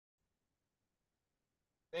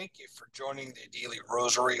Thank you for joining the daily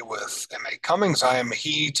Rosary with M.A. Cummings. I am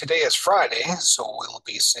he. Today is Friday, so we'll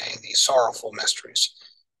be saying the Sorrowful Mysteries.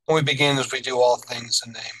 When we begin, as we do all things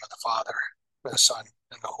in the name of the Father, the Son,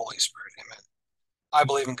 and the Holy Spirit. Amen. I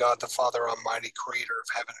believe in God, the Father Almighty, creator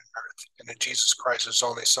of heaven and earth, and in Jesus Christ, his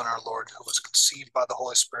only Son, our Lord, who was conceived by the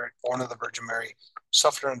Holy Spirit, born of the Virgin Mary,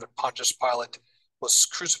 suffered under Pontius Pilate, was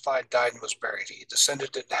crucified, died, and was buried. He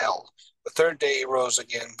descended into hell. The third day he rose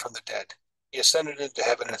again from the dead. He ascended into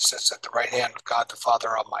heaven and sits at the right hand of God, the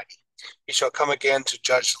Father Almighty. He shall come again to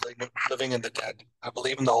judge the living and the dead. I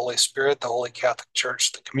believe in the Holy Spirit, the Holy Catholic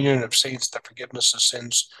Church, the communion of saints, the forgiveness of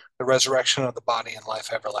sins, the resurrection of the body, and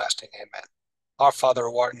life everlasting. Amen. Our Father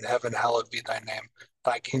who art in heaven, hallowed be thy name.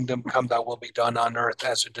 Thy kingdom come, thy will be done on earth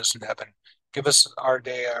as it is in heaven. Give us our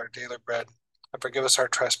day our daily bread, and forgive us our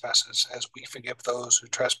trespasses, as we forgive those who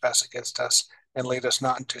trespass against us. And lead us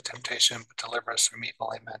not into temptation, but deliver us from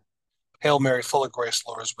evil. Amen. Hail Mary, full of grace,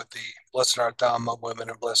 the Lord is with thee. Blessed art thou among women,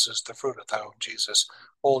 and blessed is the fruit of thy womb, Jesus.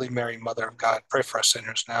 Holy Mary, Mother of God, pray for us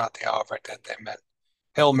sinners now at the hour of our death. Amen.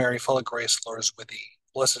 Hail Mary, full of grace, the Lord is with thee.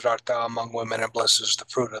 Blessed art thou among women, and blessed is the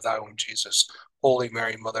fruit of thy womb, Jesus. Holy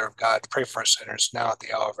Mary, Mother of God, pray for us sinners now at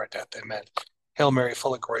the hour of our death. Amen. Hail Mary,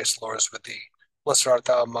 full of grace, the Lord is with thee. Blessed art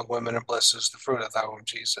thou among women, and blessed is the fruit of thy womb,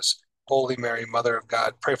 Jesus. Holy Mary, Mother of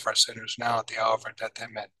God, pray for us sinners now at the hour of our death.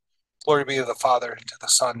 Amen. Glory be to the Father, and to the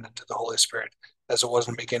Son, and to the Holy Spirit, as it was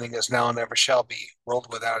in the beginning, is now, and ever shall be, world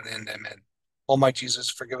without end. Amen. O my Jesus,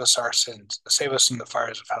 forgive us our sins, save us from the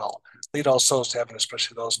fires of hell, lead all souls to heaven,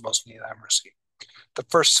 especially those most in need of thy mercy. The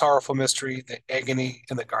first sorrowful mystery, the agony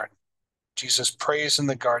in the garden. Jesus prays in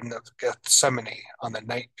the Garden of Gethsemane on the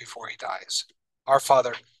night before he dies. Our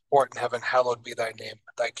Father, who art in heaven, hallowed be thy name.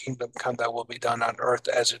 Thy kingdom come, thy will be done on earth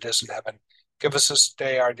as it is in heaven. Give us this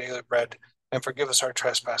day our daily bread, and forgive us our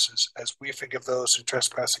trespasses, as we forgive those who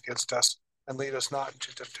trespass against us. And lead us not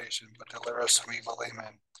into temptation, but deliver us from evil.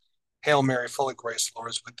 Amen. Hail Mary, full of grace, the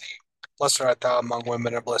Lord is with thee. Blessed art thou among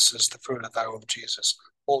women, and blessed is the fruit of thy womb, Jesus.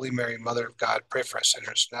 Holy Mary, Mother of God, pray for us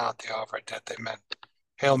sinners, now at the hour of our death. Amen.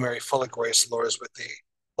 Hail Mary, full of grace, the Lord is with thee.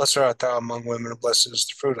 Blessed art thou among women, and blessed is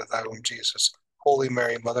the fruit of thy womb, Jesus. Holy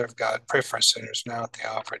Mary, Mother of God, pray for us sinners, now at the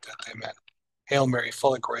hour of our death. Amen. Hail Mary,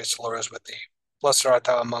 full of grace, the Lord is with thee. Blessed art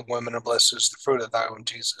thou among women, and blessed is the fruit of thy womb,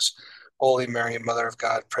 Jesus. Holy Mary, Mother of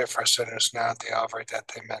God, pray for us sinners, now at the hour of our death.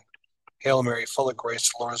 Amen. Hail Mary, full of grace,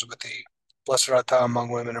 the Lord is with thee. Blessed art thou among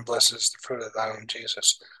women, and blessed is the fruit of thy womb,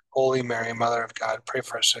 Jesus. Holy Mary, Mother of God, pray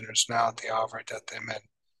for us sinners, now at the hour of our death. Amen.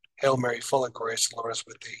 Hail Mary, full of grace, the Lord is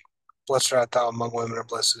with thee. Blessed art thou among women, and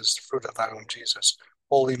blessed is the fruit of thy womb, Jesus.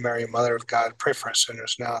 Holy Mary, Mother of God, pray for us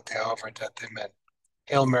sinners, now at the hour of our death. Amen.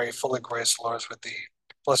 Hail Mary, full of grace, the Lord is with thee.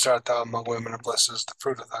 Blessed art thou among women, and blessed is the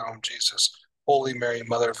fruit of thy womb, Jesus. Holy Mary,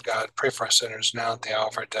 Mother of God, pray for us sinners, now at the hour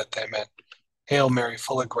of our death. Amen. Hail Mary,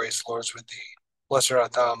 full of grace, the Lord is with thee. Blessed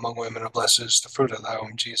art thou among women, and blessed is the fruit of thy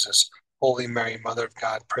womb, Jesus. Holy Mary, Mother of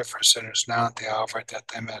God, pray for us sinners, now at the hour of our death.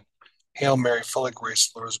 Amen. Hail Mary, full of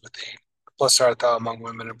grace, the Lord is with thee. Blessed art thou among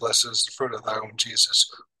women, and blessed is the fruit of thy womb,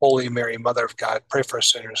 Jesus. Holy Mary, Mother of God, pray for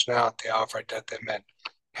us sinners, now at the hour of our death. Amen.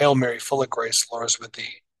 Hail Mary, full of grace, the Lord is with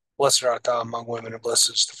thee. Blessed art thou among women, and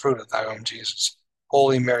blessed is the fruit of thy womb, Jesus.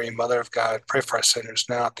 Holy Mary, Mother of God, pray for us sinners,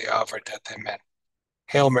 now at the hour of our death. Amen.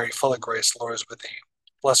 Hail Mary, full of grace, the Lord is with thee.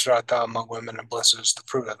 Blessed art thou among women, and blessed is the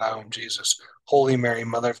fruit of thy womb, Jesus. Holy Mary,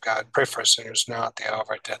 Mother of God, pray for us sinners now at the hour of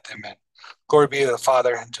our death. Amen. Glory be to the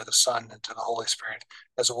Father, and to the Son, and to the Holy Spirit,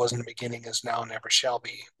 as it was in the beginning, is now, and ever shall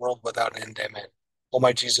be, world without end. Amen. O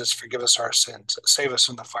my Jesus, forgive us our sins, save us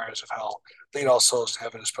from the fires of hell, lead all souls to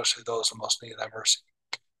heaven, especially those in most need of thy mercy.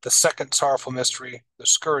 The second sorrowful mystery, the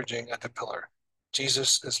scourging at the pillar.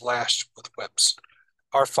 Jesus is lashed with whips.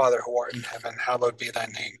 Our Father who art in heaven, hallowed be thy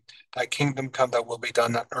name. Thy kingdom come, thy will be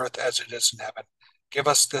done on earth as it is in heaven. Give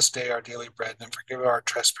us this day our daily bread, and forgive our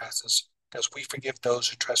trespasses, as we forgive those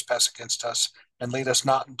who trespass against us. And lead us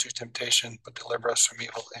not into temptation, but deliver us from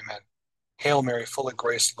evil. Amen. Hail Mary, full of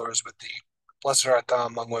grace, the Lord is with thee. Blessed art thou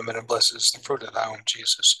among women, and blessed is the fruit of thy womb,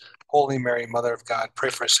 Jesus. Holy Mary, Mother of God, pray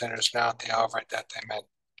for us sinners now at the hour of our death. Amen.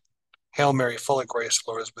 Hail Mary, full of grace,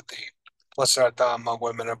 the Lord is with thee. Blessed art thou among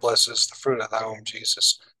women, and blessed is the fruit of thy womb,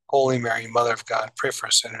 Jesus. Holy Mary, Mother of God, pray for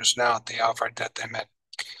us sinners now at the hour of our death. Amen.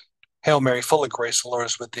 Hail Mary, full of grace, the Lord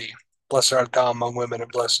is with thee. Blessed art thou among women,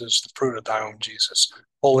 and blessed is the fruit of thy womb, Jesus.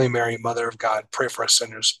 Holy Mary, Mother of God, pray for us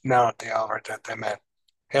sinners now at the hour of our death. Amen.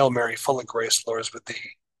 Hail Mary, full of grace, the Lord is with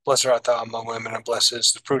thee. Blessed art thou among women, and blessed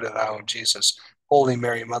is the fruit of thy womb, Jesus. Holy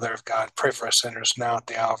Mary, Mother of God, pray for us sinners now at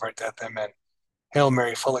the hour of our death. Amen. Hail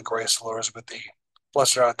Mary, full of grace, the Lord is with thee.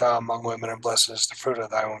 Blessed art thou among women, and blessed is the fruit of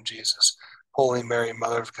thy womb, Jesus. Holy Mary,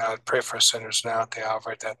 Mother of God, pray for us sinners now at the hour of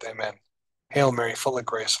our death. Amen. Hail Mary, full of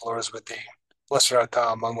grace, the Lord is with thee. Blessed art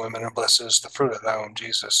thou among women, and blessed is the fruit of thy womb,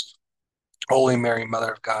 Jesus. Holy Mary,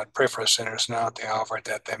 Mother of God, pray for us sinners now at the hour of our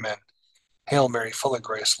death. Amen. Hail Mary, full of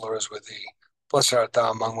grace, the Lord is with thee. Blessed art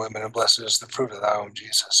thou among women, and blessed is the fruit of thy womb,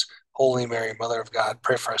 Jesus. Holy Mary, Mother of God,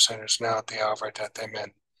 pray for us sinners now at the hour of our death.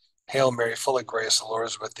 Amen. Hail Mary, full of grace, the Lord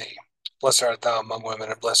is with thee. Blessed art thou among women,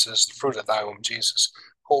 and blessed is the fruit of thy womb, Jesus.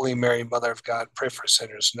 Holy Mary, Mother of God, pray for us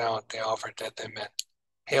sinners now at the hour of our death. Amen.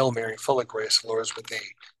 Hail Mary, full of grace, the Lord is with thee.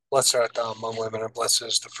 Blessed art thou among women, and blessed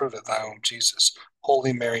is the fruit of thy womb, Jesus.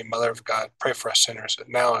 Holy Mary, Mother of God, pray for us sinners,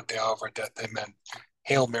 now at the hour of our death. Amen.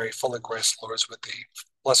 Hail Mary, full of grace, the Lord is with thee.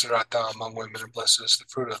 Blessed art thou among women, and blessed is the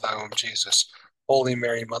fruit of thy womb, Jesus. Holy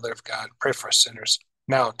Mary, Mother of God, pray for us sinners,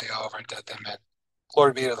 now at the hour of our death. Amen.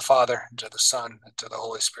 Glory be to the Father, and to the Son, and to the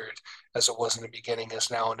Holy Spirit, as it was in the beginning,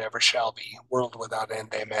 is now, and ever shall be, world without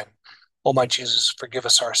end. Amen. O my Jesus, forgive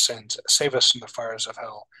us our sins, save us from the fires of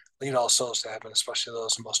hell, lead all souls to heaven, especially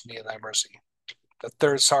those in most need of thy mercy. The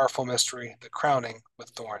third sorrowful mystery, the crowning with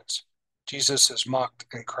thorns. Jesus is mocked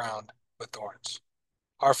and crowned with thorns.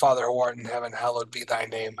 Our Father who art in heaven, hallowed be thy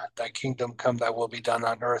name. Thy kingdom come, thy will be done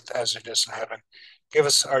on earth as it is in heaven. Give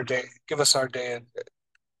us our day,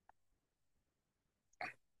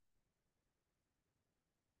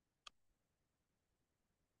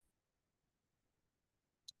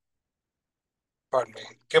 pardon me.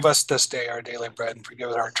 Give us this day our daily bread, and forgive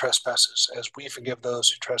us our trespasses, as we forgive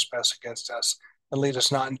those who trespass against us. And lead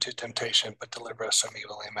us not into temptation, but deliver us from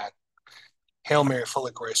evil. Amen. Hail Mary, full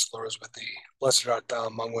of grace, the Lord is with thee. Blessed art thou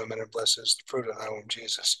among women, and blessed is the fruit of thy womb,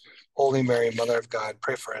 Jesus. Holy Mary, Mother of God,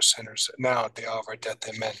 pray for us sinners, now at the hour of our death.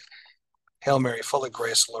 Amen. Hail Mary, full of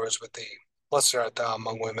grace, the Lord is with thee. Blessed art thou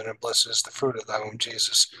among women, and blessed is the fruit of thy womb,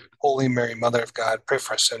 Jesus. Holy Mary, Mother of God, pray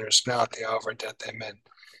for us sinners, now at the hour of our death. Amen.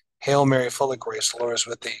 Hail Mary, full of grace, the Lord is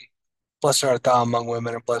with thee. Blessed art thou among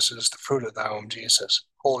women, and blessed is the fruit of thy womb, Jesus.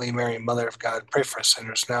 Holy Mary, Mother of God, pray for us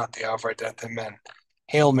sinners now at the hour of our death. Amen.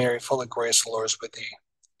 Hail Mary, full of grace, the Lord is with thee.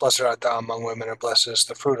 Blessed art thou among women, and blessed is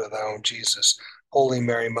the fruit of thy womb, Jesus. Holy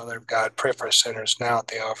Mary, Mother of God, pray for us sinners now at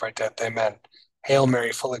the hour of our death. Amen. Hail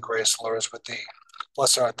Mary, full of grace, the Lord is with thee.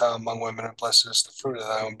 Blessed art thou among women, and blessed is the fruit of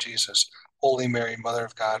thy womb, Jesus. Holy Mary, Mother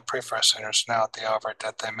of God, pray for us sinners now at the hour of our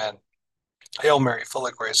death. Amen. Hail Mary, full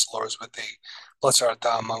of grace, the Lord is with thee. Blessed art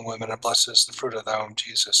thou among women, and blessed is the fruit of thy womb,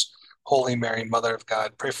 Jesus. Holy Mary, Mother of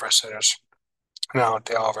God, pray for us sinners, now at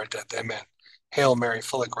the hour of our death. Amen. Hail Mary,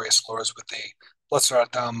 full of grace, the Lord is with thee. Blessed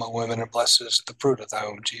art thou among women, and blessed is the fruit of thy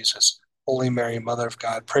womb, Jesus. Holy Mary, Mother of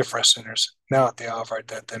God, pray for us sinners, now at the hour of our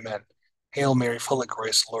death. Amen. Hail Mary, full of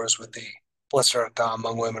grace, the Lord is with thee. Blessed art thou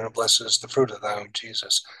among women, and blessed is the fruit of thy womb,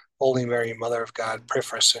 Jesus. Holy Mary, Mother of God, pray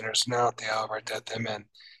for us sinners, now at the hour of our death. Amen.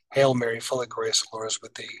 Hail Mary, full of grace, the Lord is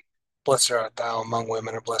with thee. Blessed art thou among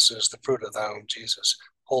women, and blessed is the fruit of thy womb, Jesus.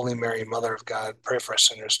 Holy Mary, Mother of God, pray for us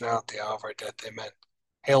sinners, now at the hour of our death. Amen.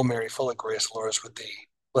 Hail Mary, full of grace, the Lord is with thee.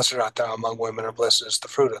 Blessed art thou among women, and blessed is the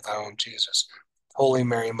fruit of thy womb, Jesus. Holy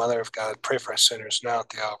Mary, Mother of God, pray for us sinners, now at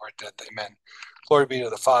the hour of our death. Amen. Glory be to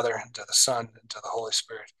the Father, and to the Son, and to the Holy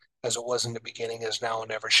Spirit, as it was in the beginning, is now,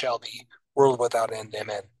 and ever shall be, world without end.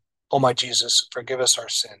 Amen. O my Jesus, forgive us our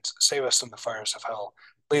sins, save us from the fires of hell,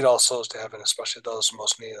 lead all souls to heaven, especially those who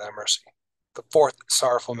most need thy mercy. The fourth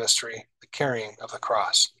sorrowful mystery, the carrying of the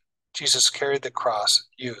cross. Jesus carried the cross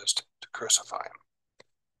used to crucify him.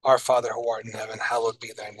 Our Father who art in heaven, hallowed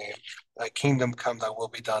be thy name. Thy kingdom come, thy will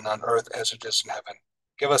be done on earth as it is in heaven.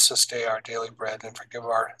 Give us this day our daily bread, and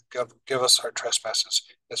give us our trespasses,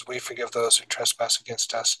 as we forgive those who trespass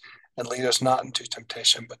against us. And lead us not into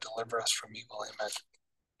temptation, but deliver us from evil. Amen.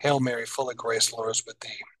 Hail Mary, full of grace, the Lord is with thee.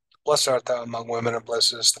 Blessed art thou among women, and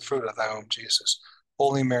blessed is the fruit of thy womb, Jesus.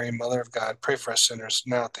 Holy Mary, Mother of God, pray for us sinners,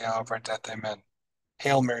 now at the hour of our death. Amen.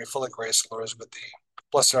 Hail Mary, full of grace, the Lord is with thee.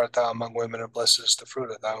 Blessed art thou among women, and blessed is the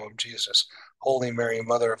fruit of thy womb, Jesus. Holy Mary,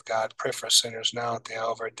 Mother of God, pray for us sinners, now at the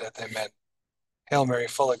hour of our death. Amen. Hail Mary,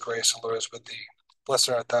 full of grace, the Lord is with thee. Blessed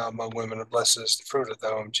art thou among women, and blessed is the fruit of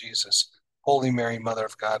thy womb, Jesus. Holy Mary, Mother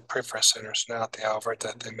of God, pray for us sinners, now at the hour of our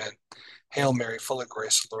death. Amen. Hail Mary, full of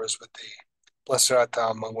grace, the Lord is with thee. Blessed art thou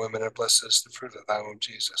among women, and blessed is the fruit of thy womb,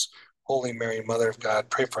 Jesus. Holy Mary, Mother of God,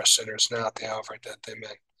 pray for us sinners, now at the hour of our death.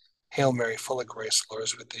 Amen. Hail Mary, full of grace, the Lord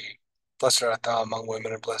is with thee. Blessed art thou among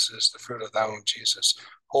women, and blessed is the fruit of thy womb, Jesus.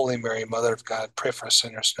 Holy Mary, Mother of God, pray for us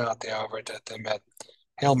sinners, now at the hour of our death. Amen.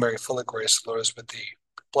 Hail Mary, full of grace, the Lord is with thee.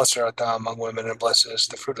 Blessed art thou among women, and blessed is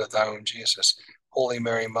the fruit of thy womb, Jesus. Holy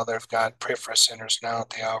Mary, Mother of God, pray for us sinners, now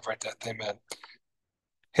at the hour of our death. Amen.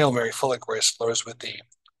 Hail Mary, full of grace, the Lord is with thee.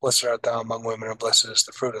 Blessed art thou among women, and blessed is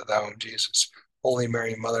the fruit of thy womb, Jesus. Holy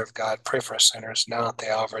Mary, Mother of God, pray for us sinners, now at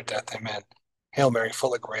the hour of our death. Amen. Hail Mary,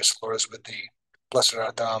 full of grace, the Lord is with thee. Blessed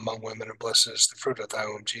art thou among women, and blessed is the fruit of thy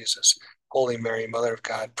womb, Jesus. Holy Mary, Mother of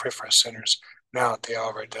God, pray for us sinners, now at the hour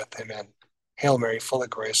of our death. Amen. Hail Mary, full of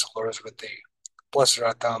grace, the Lord is with thee. Blessed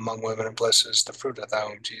art thou among women, and blessed is the fruit of thy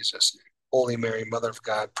womb, Jesus. Holy Mary, Mother of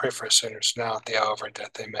God, pray for us sinners, now at the hour of our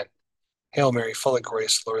death. Amen. Hail Mary, full of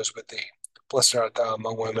grace, the Lord is with thee. Blessed art thou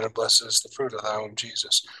among women, and blessed is the fruit of thy womb,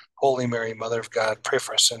 Jesus. Holy Mary, Mother of God, pray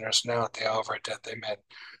for us sinners, now at the hour of our death. Amen.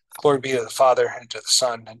 Glory be to the Father, and to the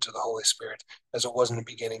Son, and to the Holy Spirit, as it was in the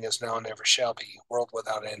beginning, is now, and ever shall be, world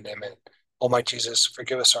without end. Amen. O my Jesus,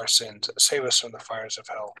 forgive us our sins, save us from the fires of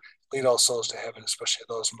hell, lead all souls to heaven, especially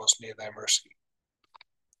those most need thy mercy.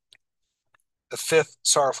 The fifth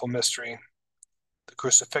sorrowful mystery, the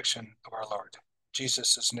crucifixion of our Lord.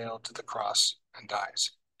 Jesus is nailed to the cross and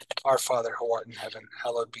dies. Our Father, who art in heaven,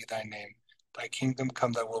 hallowed be thy name. Thy kingdom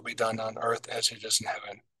come, thy will be done on earth as it is in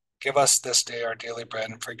heaven. Give us this day our daily bread,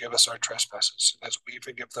 and forgive us our trespasses, as we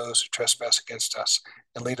forgive those who trespass against us.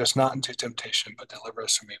 And lead us not into temptation, but deliver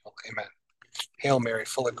us from evil. Amen. Hail Mary,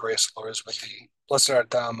 full of grace, the Lord is with thee. Blessed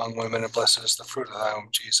art thou among women, and blessed is the fruit of thy womb,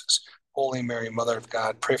 Jesus. Holy Mary, Mother of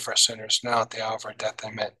God, pray for us sinners, now at the hour of our death.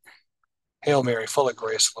 Amen. Hail Mary, full of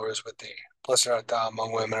grace, the Lord is with thee. Blessed art thou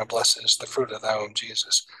among women, and blessed is the fruit of thy womb,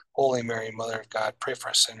 Jesus. Holy Mary, Mother of God, pray for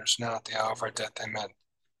us sinners, now at the hour of our death. Amen.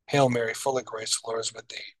 Hail Mary, full of grace, the Lord is with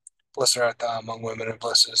thee. Blessed art thou among women, and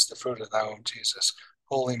blessed is the fruit of thy womb, Jesus.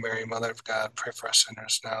 Holy Mary, Mother of God, pray for us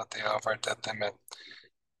sinners, now at the hour of our death. Amen.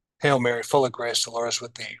 Hail Mary, full of grace, the Lord is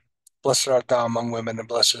with thee. Blessed art thou among women, and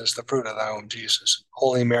blessed is the fruit of thy womb, Jesus.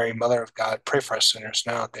 Holy Mary, Mother of God, pray for us sinners,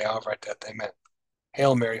 now at the hour of our death. Amen.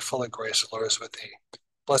 Hail Mary, full of grace, the Lord is with thee.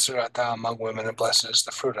 Blessed art thou among women, and blessed is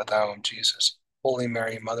the fruit of thy womb, Jesus. Holy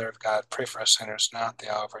Mary, Mother of God, pray for us sinners, now at the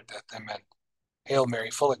hour of our death. Amen. Hail Mary,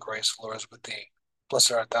 full of grace, the Lord is with thee.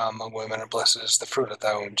 Blessed art thou among women, and blessed is the fruit of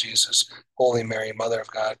thy womb, Jesus. Holy Mary, Mother of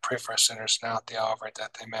God, pray for us sinners, now at the hour of our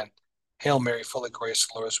death. Amen. Hail Mary, full of grace,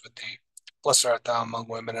 the Lord is with thee. Blessed art thou among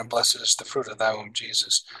women, and blessed is the fruit of thy womb,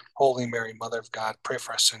 Jesus. Holy Mary, Mother of God, pray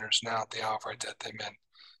for us sinners, now at the hour of our death. Amen.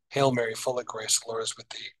 Hail Mary, full of grace, the Lord is with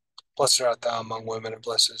thee. Blessed art thou among women, and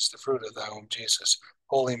blessed is the fruit of thy womb, Jesus.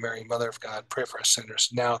 Holy Mary, Mother of God, pray for us sinners,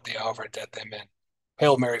 now at the hour of our death. Amen.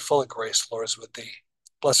 Hail Mary, full of grace, the Lord is with thee.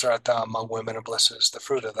 Blessed art thou among women, and blessed is the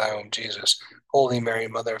fruit of thy womb, Jesus. Holy Mary,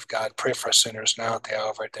 Mother of God, pray for us sinners, now at the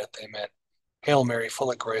hour of our death. Amen. Hail Mary,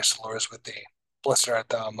 full of grace, the Lord is with thee. Blessed art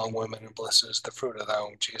thou among women, and blessed is the fruit of thy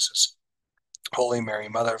womb, Jesus. Holy Mary,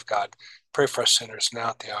 Mother of God, pray for us sinners, now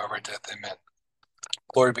at the hour of our death. Amen.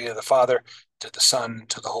 Glory be to the Father, to the Son, and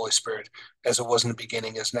to the Holy Spirit, as it was in the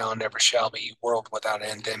beginning, is now, and ever shall be, world without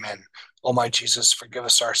end. Amen. O my Jesus, forgive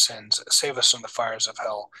us our sins, save us from the fires of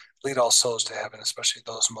hell, lead all souls to heaven, especially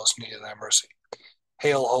those most need of thy mercy.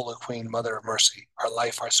 Hail, Holy Queen, Mother of Mercy, our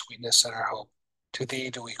life, our sweetness, and our hope. To thee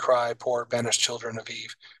do we cry, poor banished children of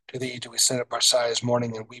Eve. To thee do we send up our sighs,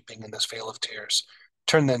 mourning and weeping in this vale of tears.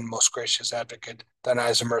 Turn then, most gracious Advocate, thine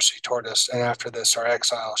eyes of mercy toward us, and after this our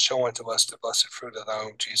exile, show unto us the blessed fruit of thy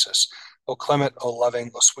womb, Jesus. O clement, O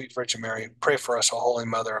loving, O sweet Virgin Mary, pray for us, O Holy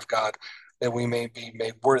Mother of God, that we may be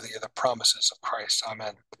made worthy of the promises of Christ.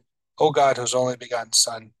 Amen. O God, whose only begotten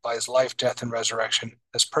Son, by his life, death, and resurrection,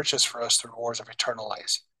 has purchased for us the rewards of eternal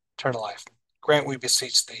life. Grant, we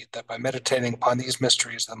beseech thee, that by meditating upon these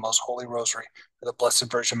mysteries of the most holy Rosary of the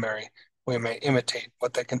Blessed Virgin Mary, we may imitate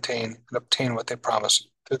what they contain and obtain what they promise,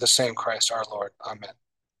 through the same Christ our Lord. Amen.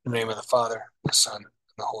 In the name of the Father, the Son, and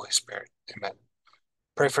the Holy Spirit. Amen.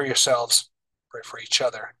 Pray for yourselves, pray for each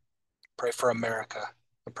other, pray for America,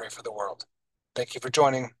 and pray for the world. Thank you for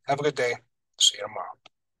joining. Have a good day. See you tomorrow.